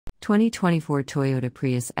2024 Toyota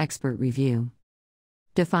Prius Expert Review.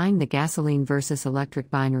 Defying the gasoline versus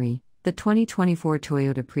electric binary, the 2024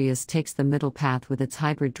 Toyota Prius takes the middle path with its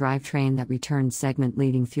hybrid drivetrain that returns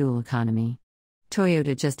segment-leading fuel economy.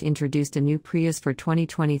 Toyota just introduced a new Prius for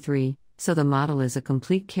 2023, so the model is a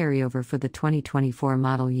complete carryover for the 2024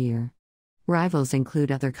 model year. Rivals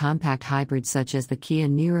include other compact hybrids such as the Kia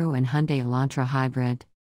Niro and Hyundai Elantra hybrid.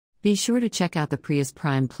 Be sure to check out the Prius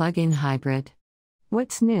Prime plug-in hybrid.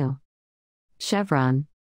 What's new? Chevron.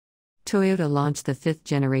 Toyota launched the 5th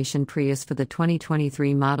generation Prius for the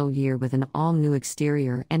 2023 model year with an all-new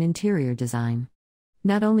exterior and interior design.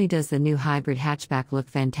 Not only does the new hybrid hatchback look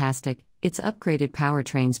fantastic, its upgraded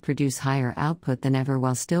powertrains produce higher output than ever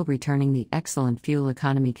while still returning the excellent fuel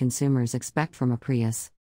economy consumers expect from a Prius.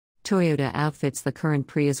 Toyota outfits the current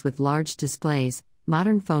Prius with large displays,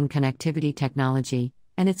 modern phone connectivity technology,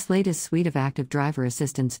 and its latest suite of active driver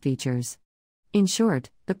assistance features. In short,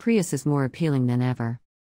 the Prius is more appealing than ever.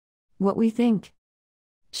 What we think?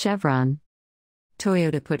 Chevron.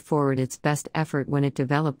 Toyota put forward its best effort when it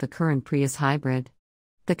developed the current Prius hybrid.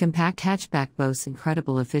 The compact hatchback boasts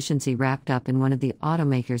incredible efficiency wrapped up in one of the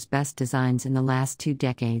automaker's best designs in the last 2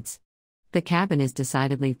 decades. The cabin is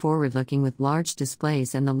decidedly forward-looking with large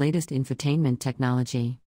displays and the latest infotainment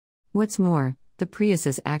technology. What's more, the Prius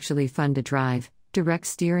is actually fun to drive. Direct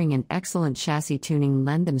steering and excellent chassis tuning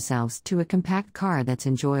lend themselves to a compact car that's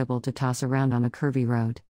enjoyable to toss around on a curvy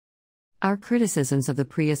road. Our criticisms of the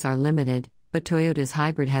Prius are limited, but Toyota's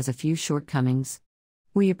hybrid has a few shortcomings.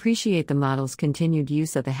 We appreciate the model's continued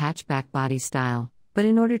use of the hatchback body style, but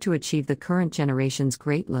in order to achieve the current generation's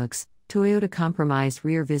great looks, Toyota compromised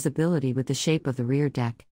rear visibility with the shape of the rear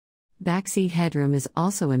deck. Backseat headroom is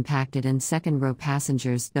also impacted and second-row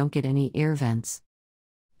passengers don't get any air vents.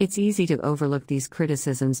 It's easy to overlook these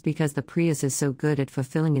criticisms because the Prius is so good at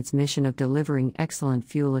fulfilling its mission of delivering excellent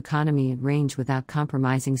fuel economy and range without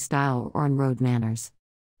compromising style or on-road manners.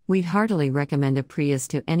 We'd heartily recommend a Prius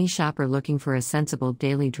to any shopper looking for a sensible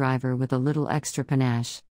daily driver with a little extra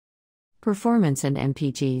panache. Performance and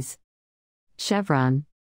MPGs. Chevron.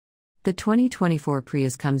 The 2024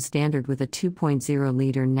 Prius comes standard with a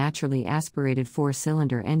 2.0-liter naturally aspirated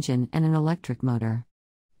 4-cylinder engine and an electric motor.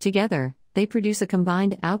 Together, they produce a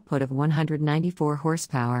combined output of 194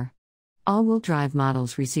 horsepower. All-wheel drive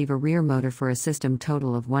models receive a rear motor for a system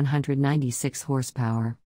total of 196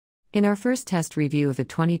 horsepower. In our first test review of the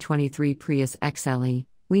 2023 Prius XLE,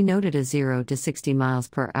 we noted a 0 to 60 miles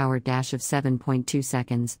per hour dash of 7.2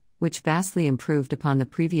 seconds, which vastly improved upon the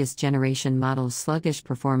previous generation model's sluggish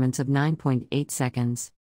performance of 9.8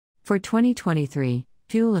 seconds. For 2023,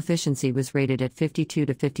 fuel efficiency was rated at 52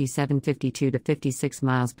 to 57, 52 to 56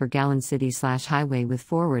 miles per gallon city/highway with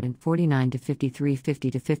forward and 49 to 53,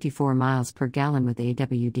 50 to 54 miles per gallon with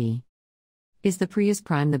AWD. Is the Prius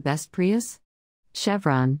Prime the best Prius?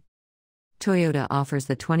 Chevron. Toyota offers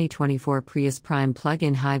the 2024 Prius Prime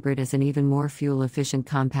plug-in hybrid as an even more fuel-efficient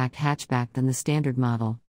compact hatchback than the standard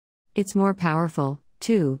model. It's more powerful,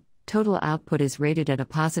 too. Total output is rated at a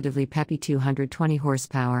positively peppy 220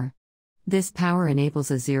 horsepower. This power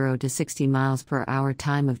enables a 0 to 60 miles per hour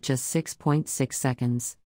time of just 6.6 seconds.